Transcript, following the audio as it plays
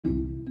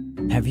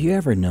Have you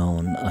ever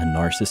known a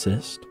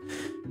narcissist?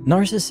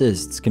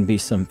 Narcissists can be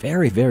some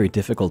very, very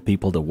difficult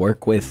people to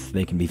work with.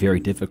 They can be very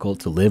difficult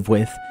to live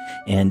with.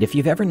 And if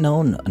you've ever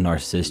known a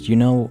narcissist, you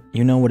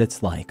know what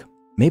it's like.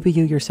 Maybe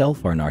you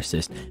yourself are a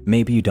narcissist.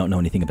 Maybe you don't know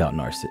anything about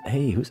narcissists.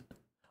 Hey, who's...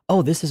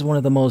 Oh, this is one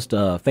of the most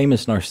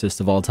famous narcissists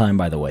of all time,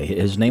 by the way.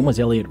 His name was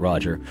Elliot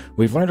Rodger.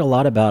 We've learned a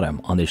lot about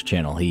him on this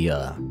channel. He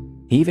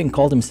even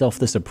called himself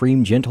the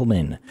Supreme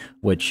Gentleman,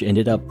 which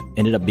ended up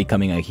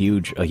becoming a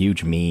huge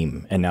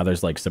meme. And now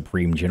there's like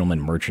Supreme Gentleman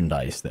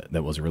merchandise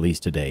that was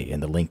released today,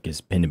 and the link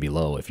is pinned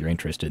below if you're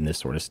interested in this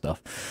sort of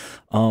stuff.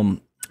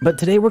 But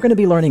today we're going to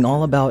be learning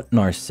all about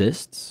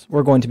narcissists.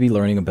 We're going to be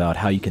learning about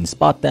how you can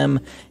spot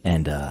them,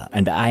 and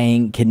I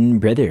ain't kidding,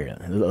 brother.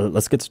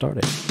 Let's get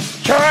started.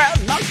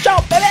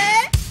 Lockjaw,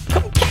 baby!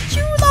 Come catch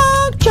you,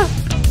 Lockjaw!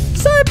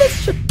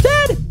 Service your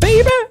daddy,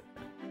 baby!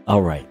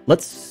 Alright,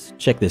 let's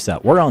check this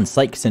out. We're on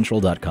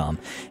PsychCentral.com,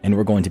 and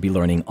we're going to be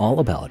learning all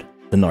about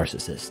the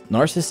narcissist.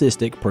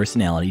 Narcissistic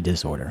Personality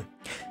Disorder.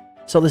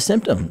 So the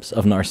symptoms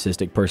of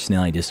narcissistic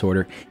personality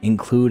disorder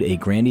include a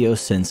grandiose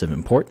sense of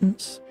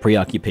importance,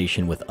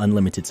 preoccupation with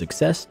unlimited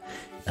success,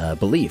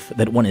 belief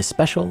that one is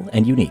special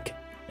and unique,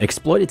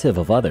 exploitative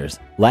of others,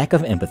 lack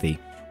of empathy,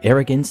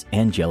 arrogance,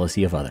 and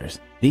jealousy of others.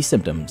 These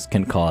symptoms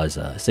can cause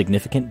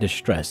significant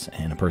distress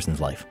in a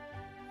person's life.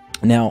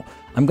 Now,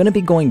 I'm going to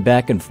be going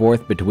back and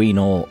forth between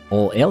old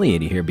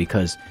Elliot here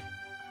because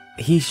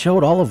he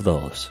showed all of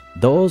those.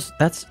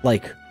 That's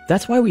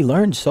why we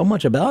learned so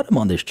much about him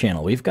on this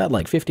channel. We've got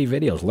like 50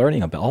 videos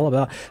learning all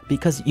about,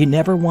 because you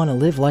never want to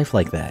live life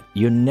like that.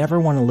 You never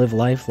want to live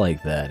life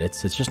like that.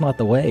 It's just not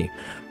the way.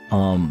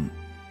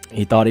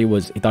 He thought he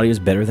was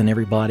better than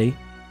everybody.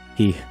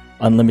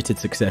 Unlimited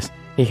success.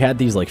 He had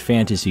these like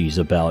fantasies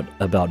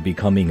about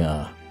becoming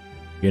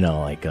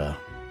like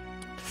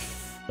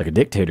a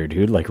dictator,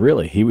 dude. Like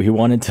really, he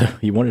wanted to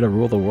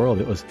rule the world.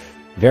 It was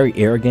very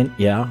arrogant,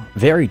 yeah,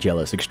 very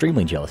jealous,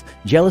 extremely jealous.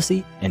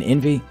 Jealousy and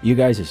envy, you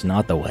guys, is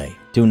not the way.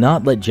 Do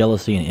not let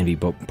jealousy and envy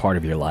be part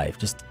of your life.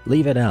 Just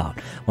leave it out.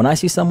 When I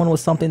see someone with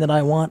something that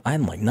I want,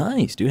 I'm like,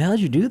 nice, dude, how'd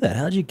you do that?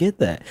 How'd you get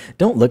that?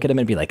 Don't look at them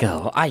and be like,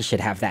 oh, I should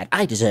have that.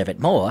 I deserve it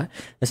more.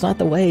 It's not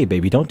the way,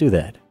 baby. Don't do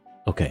that.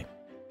 Okay.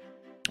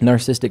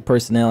 Narcissistic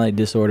personality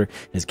disorder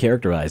is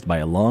characterized by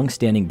a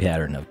long-standing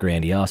pattern of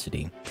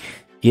grandiosity,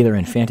 either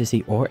in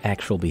fantasy or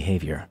actual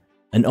behavior,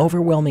 an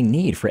overwhelming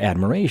need for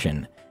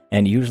admiration,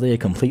 and usually a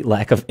complete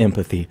lack of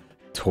empathy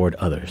toward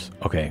others.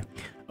 Okay,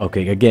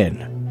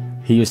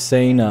 again, he was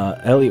saying,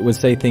 Elliot would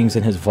say things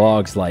in his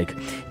vlogs like,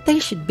 they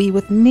should be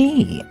with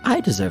me, I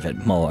deserve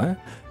it more.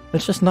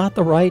 That's just not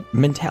the right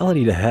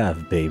mentality to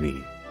have,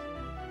 baby.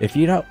 If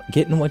you're not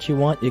getting what you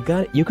want,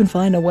 you can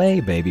find a way,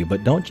 baby,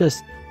 but don't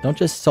just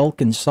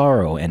sulk in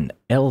sorrow and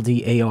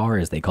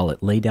LDAR, as they call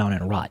it, lay down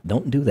and rot.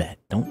 Don't do that.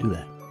 Don't do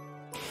that.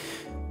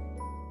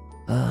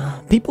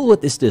 People with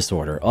this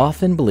disorder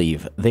often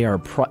believe they are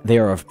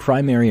of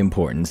primary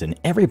importance in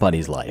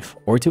everybody's life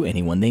or to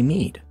anyone they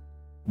meet.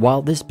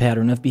 While this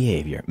pattern of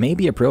behavior may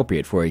be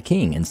appropriate for a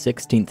king in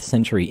 16th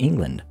century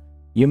England,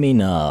 you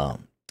mean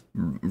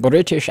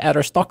British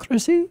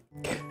aristocracy?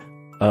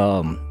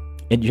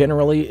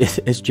 It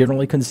is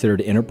generally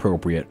considered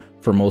inappropriate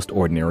for most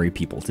ordinary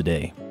people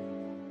today.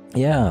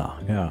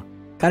 Yeah.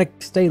 Gotta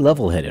stay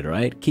level-headed,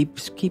 right?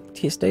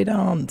 Stay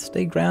down,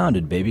 stay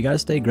grounded, baby. Gotta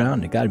stay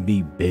grounded. Gotta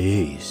be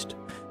based.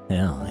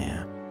 Hell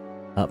yeah.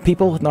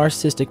 People with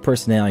narcissistic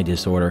personality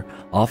disorder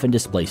often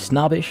display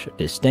snobbish,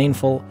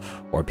 disdainful,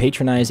 or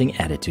patronizing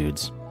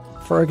attitudes.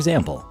 For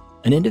example,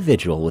 an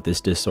individual with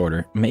this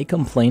disorder may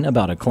complain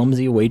about a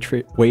clumsy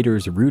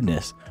waiter's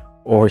rudeness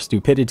or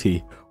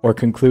stupidity, or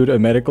conclude a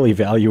medical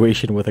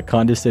evaluation with a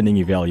condescending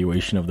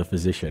evaluation of the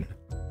physician.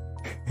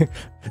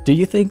 Do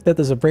you think that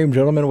the Supreme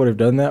Gentleman would have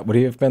done that? Would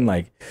he have been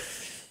like,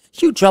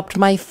 you dropped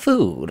my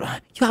food.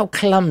 How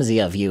clumsy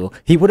of you.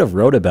 He would have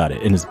wrote about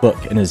it in his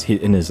book, in his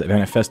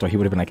manifesto. He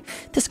would have been like,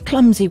 this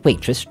clumsy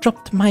waitress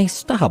dropped my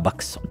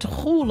Starbucks.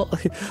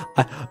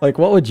 Like,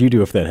 what would you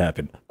do if that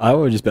happened? I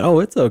would just be, oh,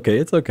 it's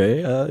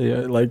okay.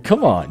 Yeah, like,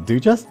 come on,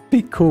 dude. Just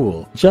be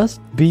cool.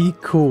 Just be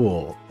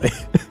cool.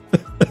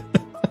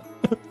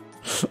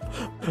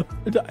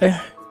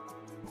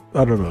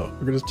 I don't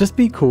know. Just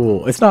be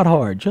cool. It's not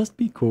hard. Just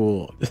be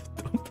cool.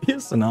 Don't be a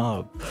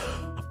snob.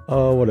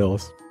 What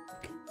else?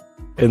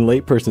 In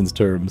layperson's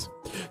terms,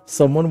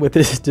 someone with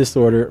this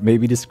disorder may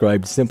be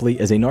described simply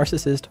as a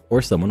narcissist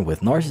or someone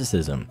with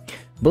narcissism.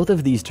 Both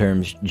of these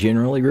terms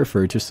generally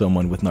refer to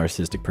someone with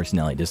narcissistic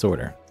personality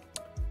disorder.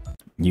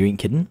 You ain't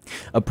kidding?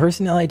 A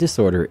personality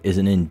disorder is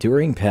an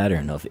enduring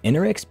pattern of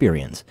inner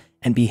experience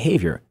and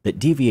behavior that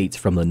deviates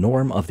from the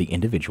norm of the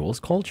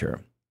individual's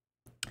culture.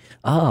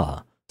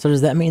 So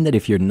does that mean that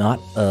if you're not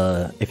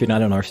a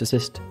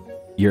narcissist,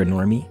 you're a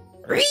normie?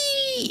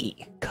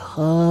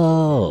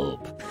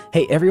 Cope.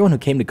 Hey, everyone who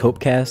came to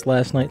Copecast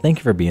last night, thank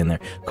you for being there.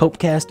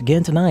 Copecast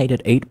again tonight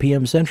at 8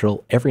 p.m.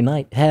 Central every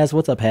night. Haz,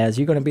 what's up, Haz?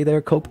 You're going to be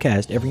there,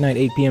 Copecast, every night,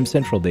 8 p.m.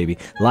 Central, baby.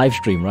 Live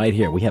stream right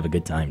here. We have a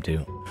good time,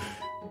 too.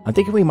 I'm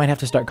thinking we might have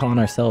to start calling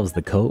ourselves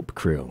the Cope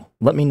Crew.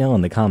 Let me know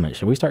in the comments.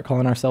 Should we start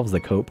calling ourselves the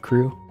Cope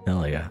Crew?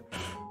 Hell yeah.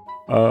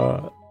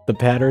 The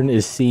pattern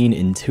is seen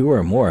in 2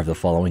 or more of the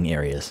following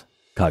areas: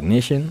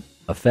 cognition,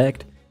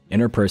 affect,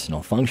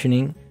 interpersonal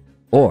functioning,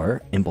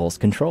 or impulse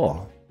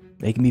control.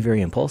 They can be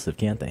very impulsive,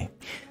 can't they?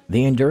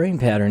 The enduring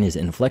pattern is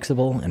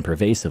inflexible and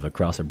pervasive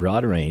across a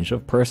broad range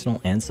of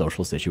personal and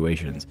social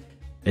situations.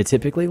 It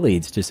typically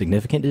leads to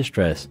significant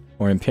distress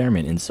or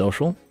impairment in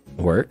social,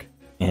 work,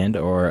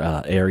 and/or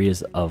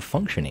areas of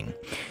functioning.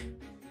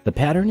 The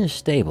pattern is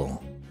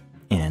stable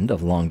and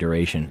of long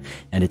duration,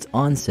 and its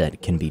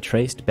onset can be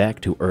traced back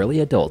to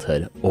early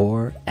adulthood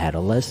or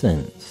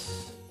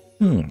adolescence.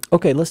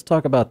 Okay, let's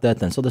talk about that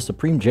then. So the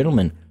Supreme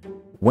Gentleman,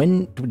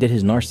 when did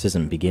his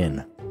narcissism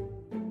begin?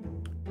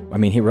 I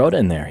mean, he wrote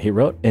in there. He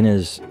wrote in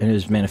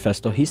his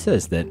manifesto. He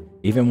says that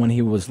even when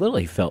he was little,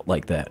 he felt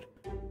like that.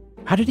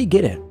 How did he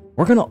get it?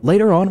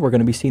 Later on, we're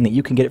gonna be seeing that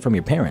you can get it from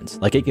your parents.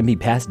 Like, it can be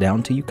passed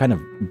down to you, kind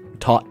of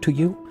taught to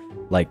you,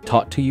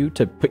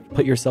 to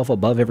put yourself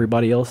above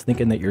everybody else,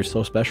 thinking that you're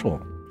so special,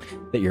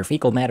 that your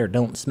fecal matter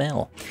don't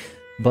smell.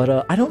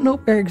 But I don't know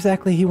where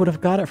exactly he would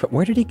have got it from.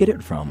 Where did he get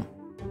it from?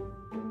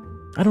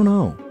 I don't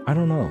know.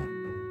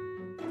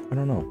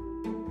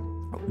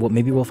 Well,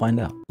 maybe we'll find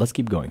out. Let's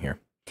keep going here.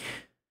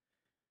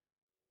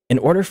 In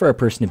order for a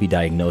person to be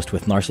diagnosed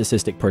with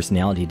narcissistic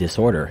personality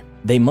disorder,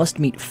 they must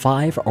meet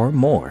 5 or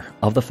more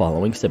of the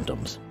following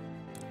symptoms.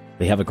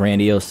 They have a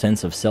grandiose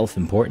sense of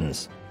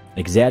self-importance,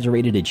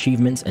 exaggerated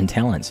achievements and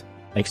talents,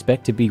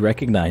 expect to be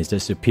recognized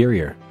as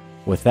superior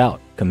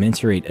without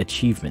commensurate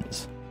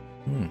achievements.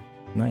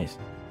 Nice.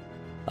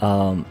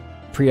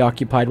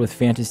 Preoccupied with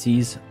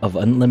fantasies of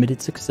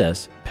unlimited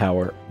success,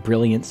 power,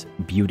 brilliance,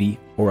 beauty,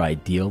 or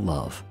ideal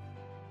love.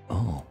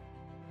 Oh,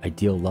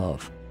 ideal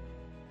love.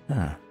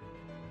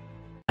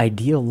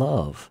 Ideal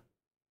love.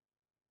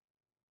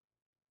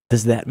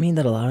 Does that mean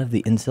that a lot of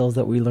the incels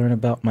that we learn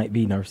about might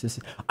be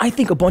narcissists? I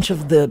think a bunch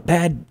of the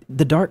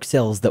dark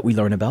cells that we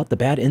learn about, the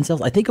bad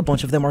incels, I think a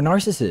bunch of them are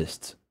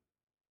narcissists.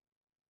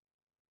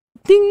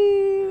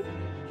 Ding!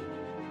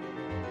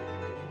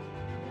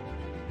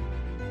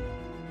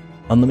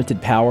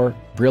 Unlimited power,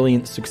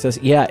 brilliant success.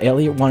 Yeah,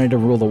 Elliot wanted to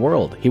rule the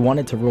world. He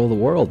wanted to rule the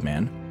world,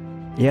 man.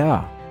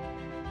 Yeah.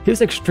 He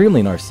was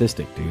extremely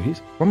narcissistic, dude.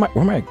 Where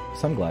are my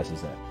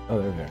sunglasses at?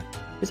 Oh, they're there.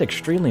 He's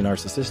extremely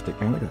narcissistic,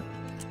 man. Look at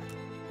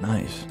that.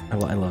 Nice. I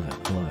love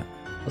it. I love it.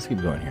 Let's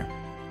keep going here.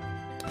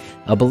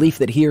 A belief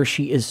that he or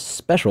she is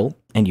special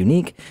and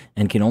unique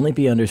and can only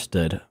be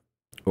understood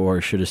or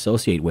should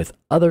associate with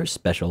other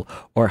special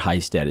or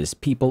high-status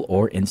people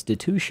or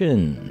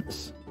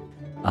institutions.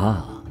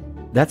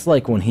 That's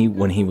like when he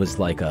was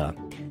like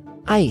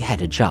I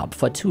had a job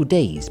for 2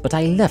 days, but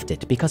I left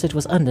it because it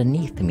was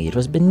underneath me. It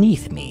was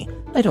beneath me.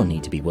 I don't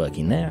need to be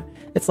working there.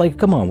 It's like,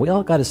 come on, we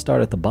all got to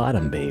start at the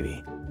bottom,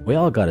 baby. We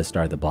all got to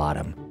start at the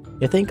bottom.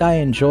 You think I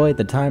enjoyed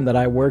the time that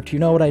I worked? You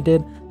know what I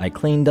did? I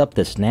cleaned up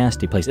this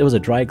nasty place. It was a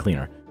dry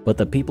cleaner, but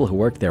the people who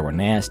worked there were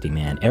nasty,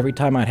 man. Every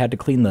time I had to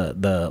clean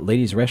the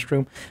ladies'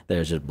 restroom,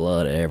 there's just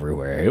blood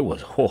everywhere. It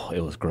was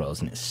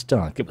gross and it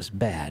stunk. It was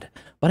bad.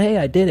 But hey,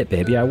 I did it,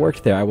 baby. I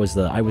worked there. I was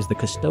the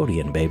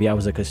custodian, baby. I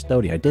was a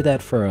custodian. I did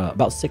that for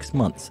about 6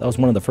 months. That was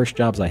one of the first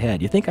jobs I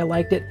had. You think I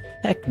liked it?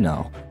 Heck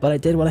no. But I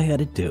did what I had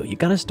to do. You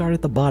gotta start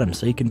at the bottom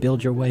so you can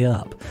build your way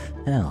up.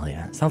 Hell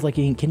yeah. Sounds like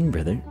you ain't kidding,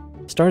 brother.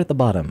 Start at the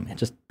bottom and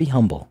just be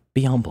humble.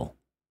 Be humble.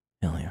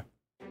 Hell yeah.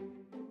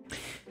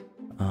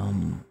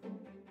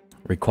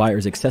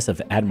 Requires excessive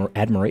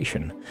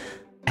admiration.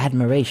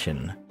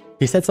 Admiration.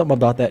 He said something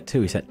about that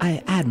too. He said,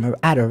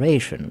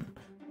 adoration.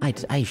 I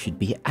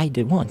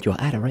did want your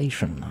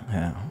adoration.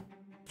 Yeah.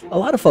 A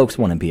lot of folks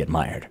want to be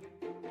admired.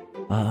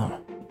 You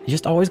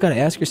just always got to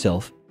ask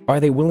yourself, are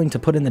they willing to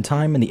put in the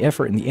time and the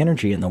effort and the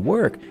energy and the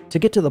work to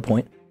get to the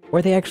point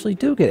where they actually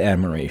do get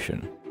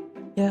admiration?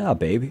 Yeah,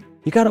 baby.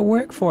 You got to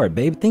work for it,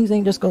 baby. Things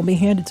ain't just going to be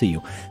handed to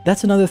you.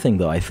 That's another thing,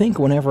 though. I think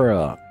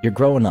whenever you're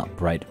growing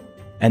up, right?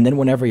 And then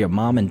whenever your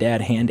mom and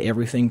dad hand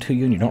everything to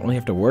you and you don't really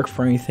have to work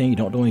for anything, you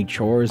don't do any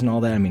chores and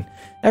all that. I mean,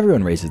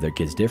 everyone raises their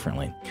kids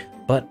differently.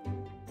 But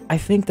I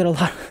think that a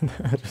lot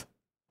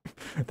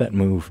that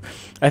move.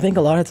 I think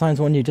a lot of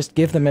times when you just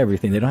give them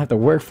everything, they don't have to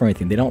work for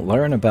anything. They don't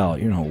learn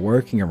about,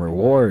 working and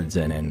rewards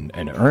and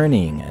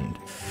earning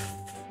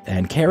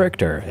and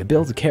character. It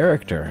builds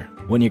character.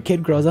 When your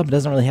kid grows up and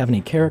doesn't really have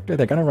any character,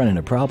 they're gonna run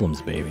into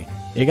problems, baby.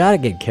 You gotta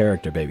get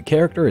character, baby.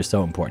 Character is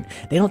so important.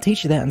 They don't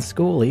teach you that in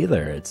school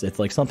either. It's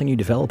like something you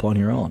develop on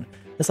your own.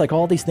 It's like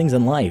all these things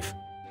in life.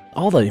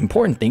 All the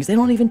important things, they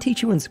don't even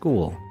teach you in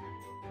school.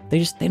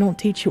 They don't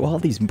teach you all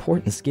these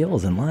important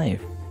skills in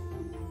life.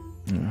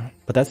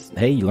 But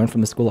hey, you learn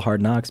from the school of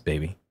hard knocks,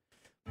 baby.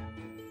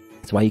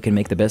 That's why you can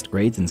make the best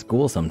grades in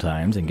school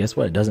sometimes, and guess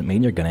what? It doesn't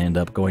mean you're gonna end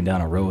up going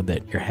down a road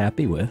that you're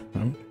happy with.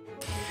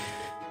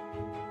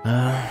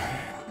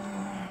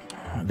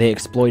 They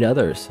exploit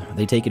others.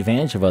 They take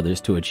advantage of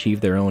others to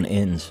achieve their own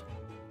ends.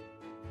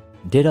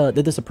 Did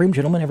the Supreme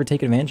Gentleman ever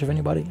take advantage of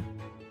anybody?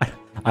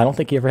 I don't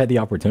think he ever had the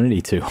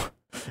opportunity to.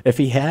 If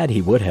he had,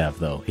 he would have,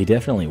 though. He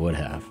definitely would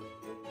have.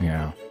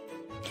 Yeah.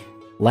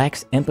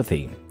 Lacks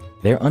empathy.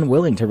 They're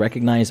unwilling to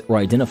recognize or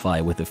identify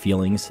with the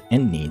feelings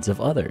and needs of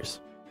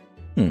others.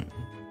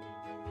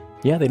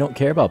 Yeah, they don't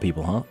care about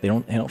people, huh? They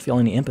don't feel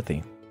any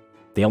empathy.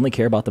 They only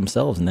care about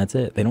themselves, and that's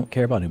it. They don't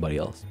care about anybody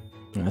else.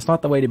 And that's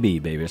not the way to be,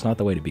 baby. It's not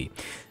the way to be.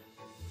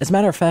 As a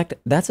matter of fact,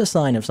 that's a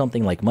sign of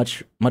something like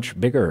much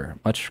bigger,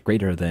 much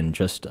greater than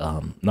just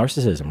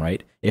narcissism,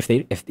 right?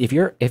 If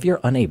you're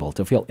unable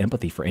to feel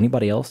empathy for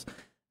anybody else,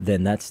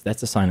 then that's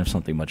a sign of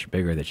something much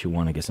bigger that you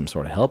want to get some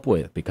sort of help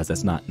with, because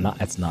that's not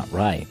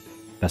right.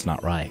 That's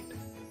not right.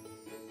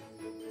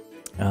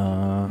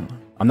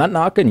 I'm not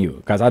knocking you,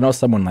 because I know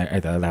someone like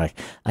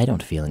I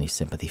don't feel any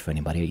sympathy for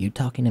anybody. Are you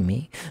talking to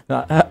me?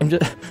 No,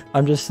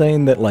 I'm just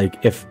saying that,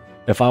 like, if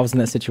I was in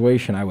that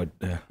situation, I would.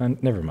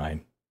 Never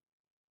mind.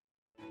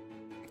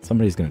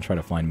 Somebody's gonna try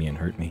to find me and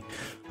hurt me.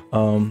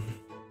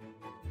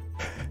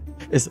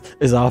 Is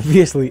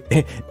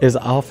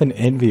often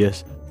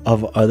envious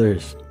of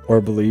others,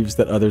 or believes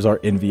that others are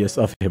envious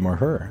of him or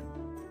her.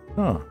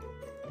 Huh.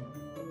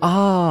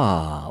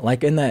 Ah,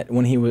 like in that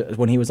when he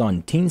was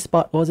on Teen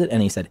Spot, was it?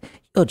 And he said,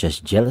 "You're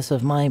just jealous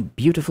of my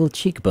beautiful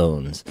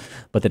cheekbones."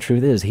 But the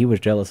truth is, he was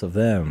jealous of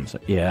them. So,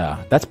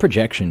 yeah, that's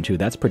projection too.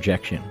 That's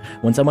projection.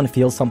 When someone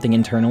feels something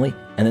internally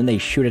and then they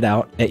shoot it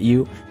out at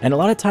you. And a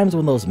lot of times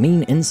when those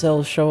mean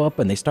incels show up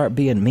and they start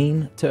being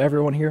mean to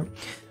everyone here,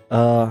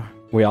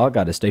 we all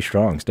got to stay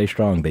strong. Stay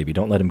strong, baby.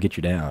 Don't let them get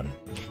you down.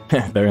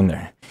 They're in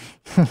there.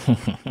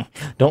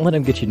 Don't let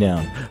them get you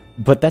down.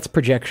 But that's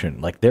projection.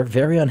 Like, they're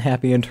very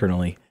unhappy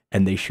internally,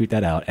 and they shoot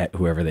that out at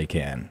whoever they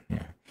can.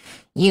 Yeah.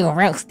 You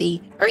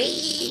roasty.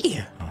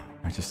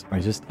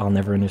 I'll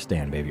never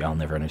understand, baby. I'll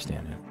never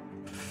understand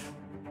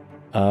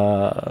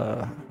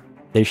it.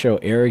 They show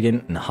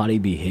arrogant and haughty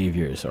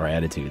behaviors or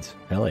attitudes.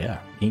 Hell yeah.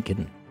 Ain't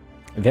kidding.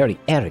 Very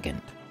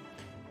arrogant.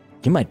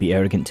 You might be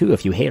arrogant too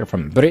if you hail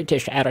from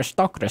British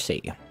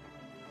aristocracy.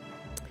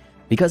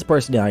 Because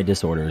personality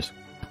disorders,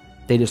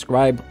 they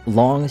describe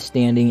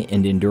long-standing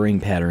and enduring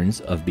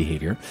patterns of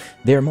behavior,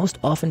 they are most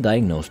often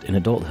diagnosed in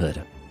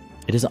adulthood.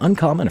 It is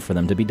uncommon for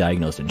them to be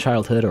diagnosed in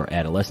childhood or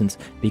adolescence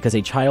because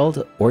a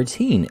child or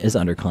teen is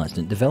under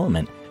constant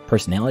development,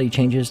 personality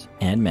changes,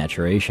 and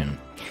maturation.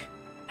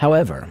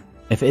 However,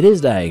 if it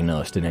is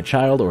diagnosed in a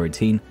child or a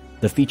teen,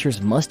 the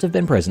features must have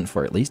been present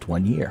for at least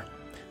 1 year.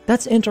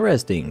 That's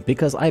interesting,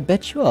 because I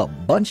bet you a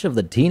bunch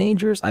of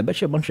teenagers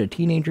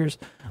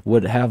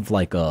would have,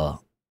 like,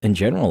 in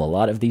general, a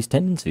lot of these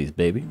tendencies,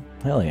 baby.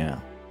 Hell yeah.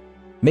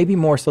 Maybe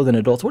more so than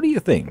adults. What do you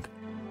think?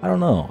 I don't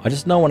know. I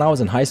just know when I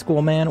was in high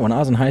school, man,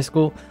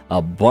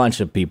 a bunch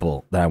of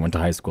people that I went to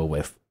high school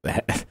with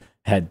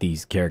had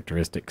these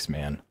characteristics,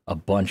 man. A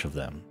bunch of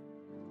them.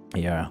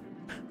 Yeah.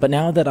 But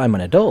now that I'm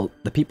an adult,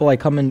 the people I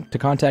come into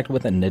contact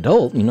with as an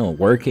adult, you know,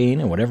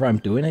 working and whatever I'm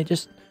doing,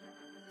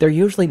 they're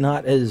usually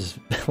not as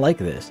like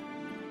this.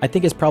 I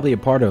think it's probably a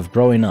part of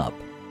growing up.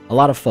 A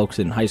lot of folks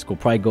in high school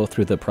probably go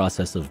through the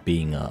process of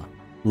being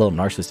little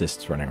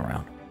narcissists running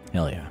around.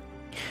 Hell yeah.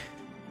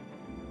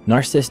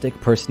 Narcissistic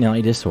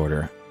personality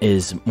disorder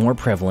is more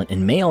prevalent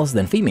in males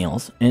than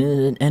females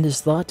and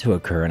is thought to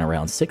occur in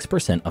around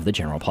 6% of the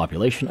general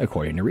population,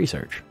 according to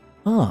research.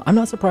 Oh, I'm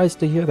not surprised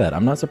to hear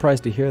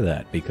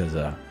that. Because,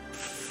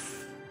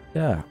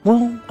 yeah.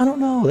 Well, I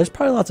don't know. There's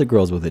probably lots of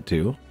girls with it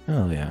too.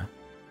 Oh, yeah.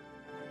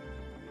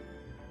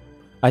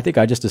 I think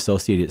I just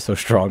associate it so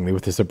strongly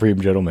with the Supreme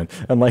Gentleman.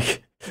 And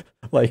like,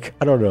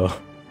 I don't know.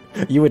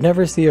 You would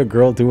never see a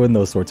girl doing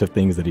those sorts of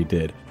things that he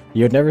did.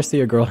 You would never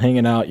see a girl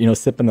hanging out, you know,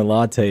 sipping the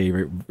latte,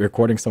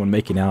 recording someone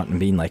making out and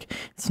being like,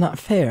 "It's not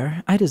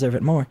fair. I deserve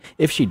it more."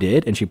 If she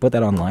did, and she put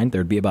that online,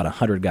 there'd be about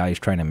 100 guys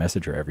trying to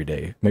message her every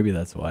day. Maybe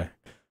that's why.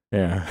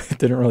 Yeah, it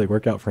didn't really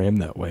work out for him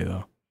that way,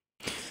 though.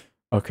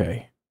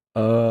 Okay.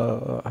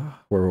 Where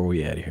were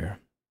we at here?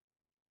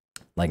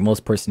 Like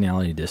most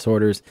personality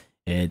disorders,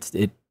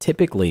 it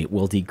typically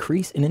will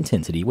decrease in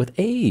intensity with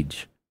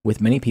age,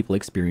 with many people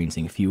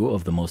experiencing few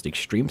of the most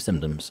extreme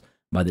symptoms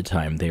by the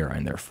time they are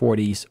in their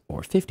 40s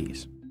or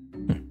 50s.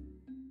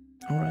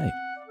 All right.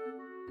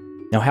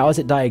 Now, how is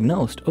it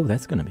diagnosed? Oh,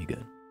 that's going to be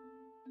good.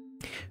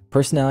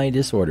 Personality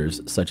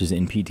disorders, such as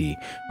NPD,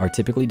 are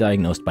typically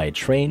diagnosed by a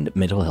trained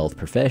mental health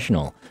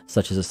professional,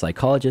 such as a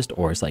psychologist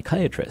or a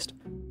psychiatrist.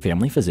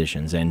 Family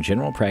physicians and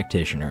general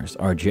practitioners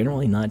are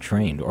generally not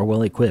trained or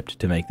well equipped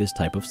to make this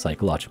type of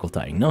psychological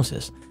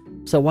diagnosis.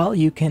 So while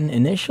you can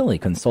initially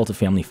consult a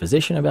family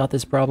physician about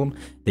this problem,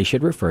 they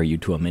should refer you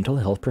to a mental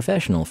health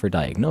professional for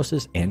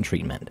diagnosis and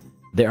treatment.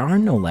 There are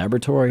no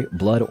laboratory,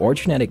 blood, or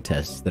genetic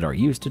tests that are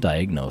used to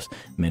diagnose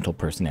mental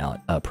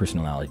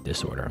personality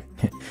disorder.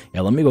 Yeah,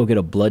 let me go get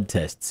a blood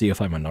test, see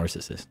if I'm a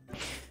narcissist.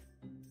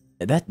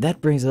 That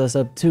brings us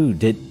up to,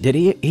 did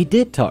he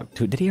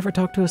ever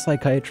talk to a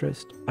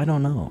psychiatrist? I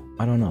don't know.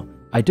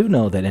 I do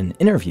know that in an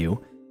interview,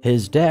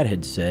 his dad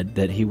had said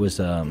that he was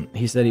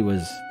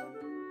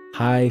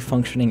high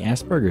functioning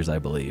Asperger's, I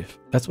believe.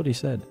 That's what he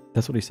said.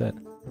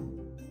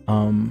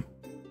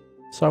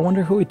 So I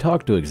wonder who he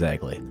talked to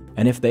exactly,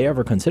 and if they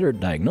ever considered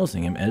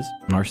diagnosing him as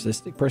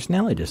narcissistic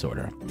personality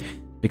disorder.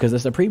 because the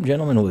Supreme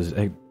Gentleman was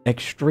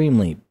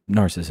extremely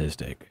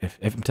narcissistic.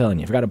 If I'm telling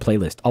you, if I got a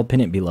playlist, I'll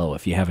pin it below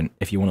if you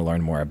want to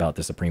learn more about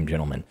the Supreme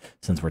Gentleman,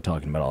 since we're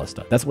talking about all this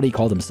stuff. That's what he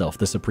called himself,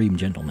 the Supreme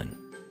Gentleman.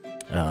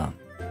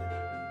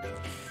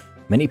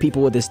 Many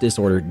people with this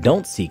disorder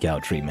don't seek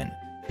out treatment.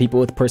 People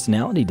with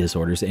personality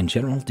disorders in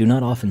general do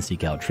not often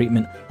seek out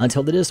treatment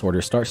until the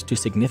disorder starts to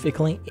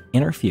significantly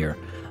interfere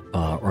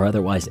or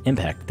otherwise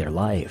impact their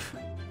life.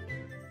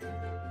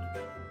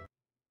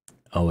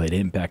 Oh, it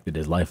impacted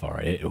his life, all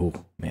right. Oh,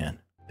 man.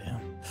 Damn.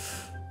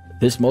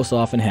 This most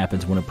often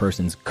happens when a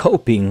person's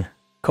coping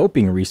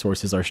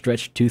resources are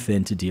stretched too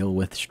thin to deal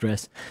with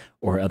stress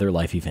or other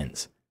life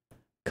events.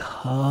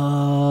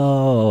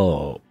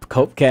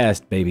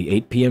 Copecast, baby.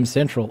 8 p.m.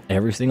 Central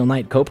every single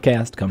night.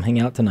 Copecast. Come hang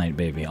out tonight,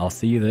 baby. I'll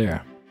see you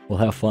there. We'll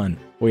have fun.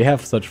 We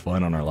have such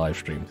fun on our live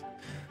streams.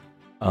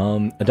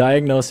 A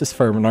diagnosis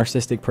for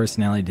narcissistic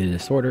personality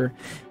disorder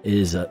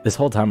is, this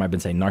whole time I've been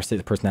saying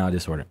narcissistic personality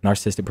disorder.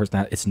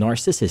 It's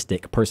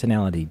narcissistic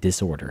personality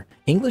disorder.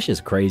 English is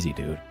crazy,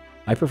 dude.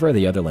 I prefer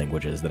the other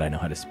languages that I know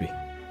how to speak.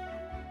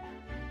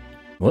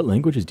 What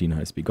languages do you know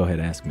how to speak? Go ahead,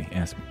 ask me.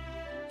 Ask me.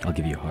 I'll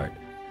give you a heart.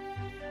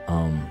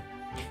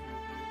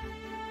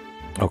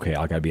 Okay,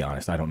 I gotta be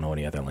honest. I don't know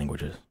any other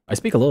languages. I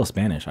speak a little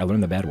Spanish. I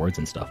learned the bad words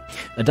and stuff.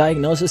 A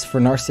diagnosis for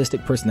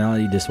narcissistic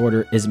personality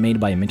disorder is made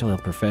by a mental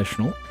health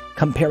professional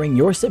comparing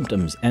your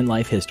symptoms and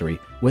life history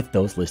with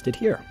those listed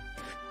here.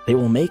 They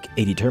will make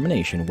a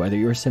determination whether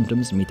your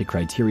symptoms meet the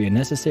criteria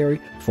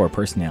necessary for a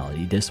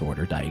personality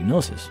disorder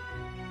diagnosis.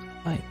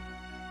 Right.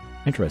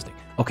 Interesting.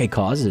 Okay,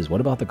 causes.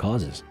 What about the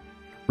causes?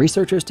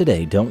 Researchers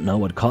today don't know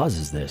what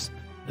causes this.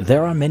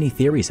 There are many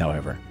theories,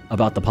 however,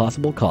 about the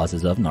possible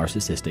causes of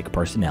narcissistic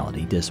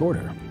personality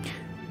disorder.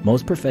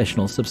 Most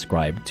professionals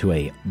subscribe to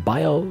a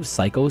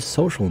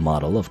biopsychosocial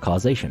model of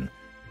causation.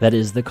 That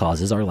is, the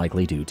causes are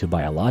likely due to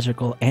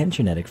biological and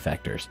genetic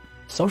factors.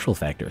 Social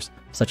factors,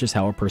 such as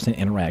how a person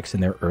interacts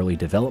in their early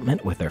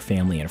development with their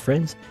family and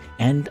friends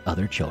and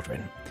other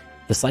children.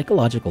 The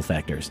psychological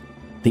factors,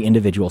 the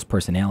individual's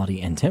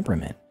personality and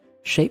temperament,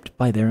 shaped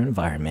by their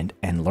environment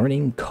and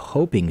learning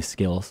coping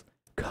skills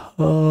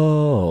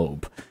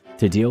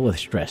to deal with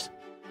stress.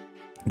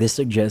 This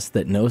suggests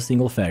that no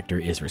single factor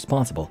is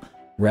responsible.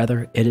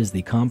 Rather, it is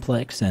the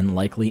complex and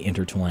likely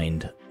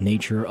intertwined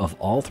nature of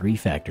all three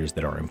factors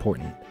that are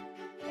important.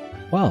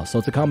 Wow, so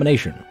it's a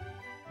combination.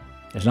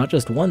 It's not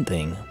just one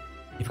thing.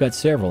 You've got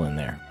several in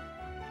there.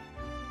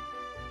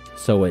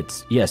 So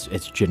it's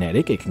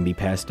genetic. It can be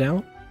passed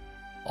down.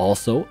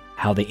 Also,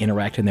 how they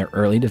interact in their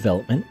early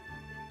development.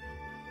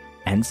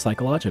 And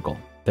psychological,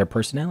 their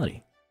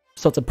personality.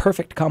 So it's a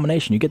perfect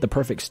combination. You get the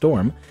perfect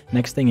storm.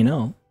 Next thing you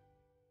know,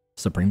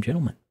 Supreme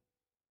Gentleman.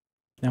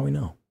 Now we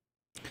know.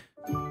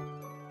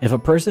 If a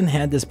person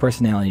had this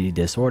personality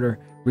disorder,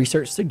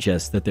 research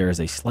suggests that there is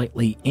a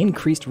slightly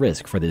increased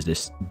risk for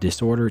this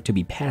disorder to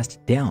be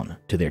passed down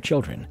to their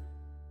children.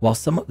 While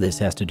some of this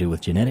has to do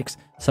with genetics,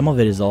 some of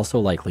it is also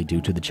likely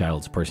due to the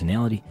child's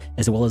personality,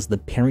 as well as the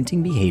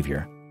parenting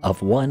behavior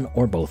of one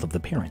or both of the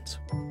parents.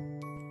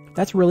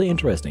 That's really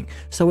interesting.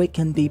 So it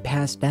can be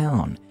passed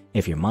down.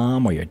 If your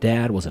mom or your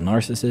dad was a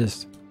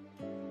narcissist,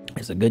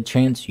 there's a good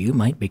chance you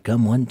might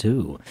become one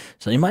too.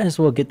 So you might as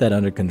well get that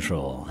under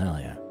control. Hell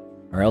yeah.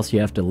 Or else you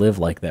have to live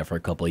like that for a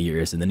couple of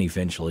years and then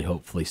eventually,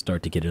 hopefully,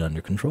 start to get it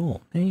under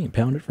control. Hey,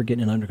 pound it for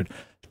getting it under control.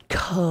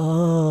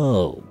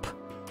 Cope.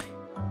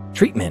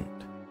 Treatment.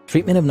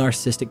 Treatment of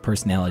narcissistic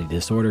personality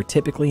disorder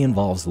typically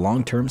involves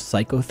long-term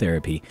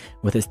psychotherapy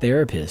with a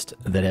therapist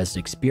that has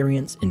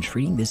experience in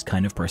treating this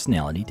kind of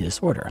personality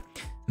disorder.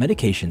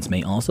 Medications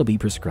may also be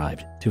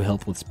prescribed to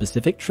help with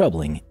specific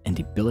troubling and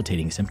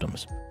debilitating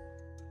symptoms.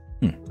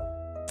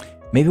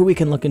 Maybe we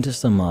can look into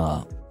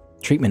some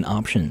treatment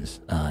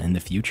options in the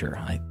future.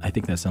 I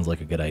think that sounds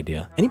like a good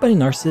idea. Anybody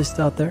narcissists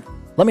out there?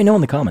 Let me know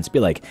in the comments. Be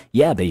like,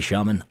 yeah,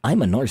 BasedShaman,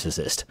 I'm a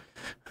narcissist.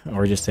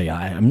 Or just say,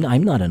 I'm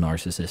not a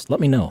narcissist. Let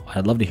me know.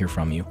 I'd love to hear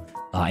from you.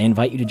 I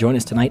invite you to join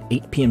us tonight,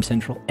 8 p.m.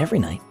 Central, every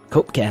night.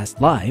 Copecast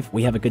live.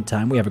 We have a good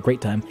time. We have a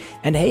great time.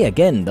 And hey,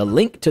 again, the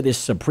link to this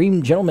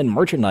Supreme Gentleman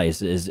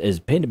merchandise is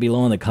pinned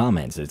below in the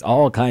comments. It's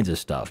all kinds of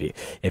stuff.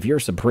 If you're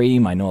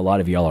Supreme, I know a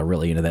lot of y'all are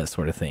really into that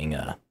sort of thing.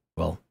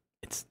 Well,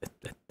 it's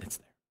there.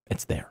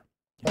 It's there.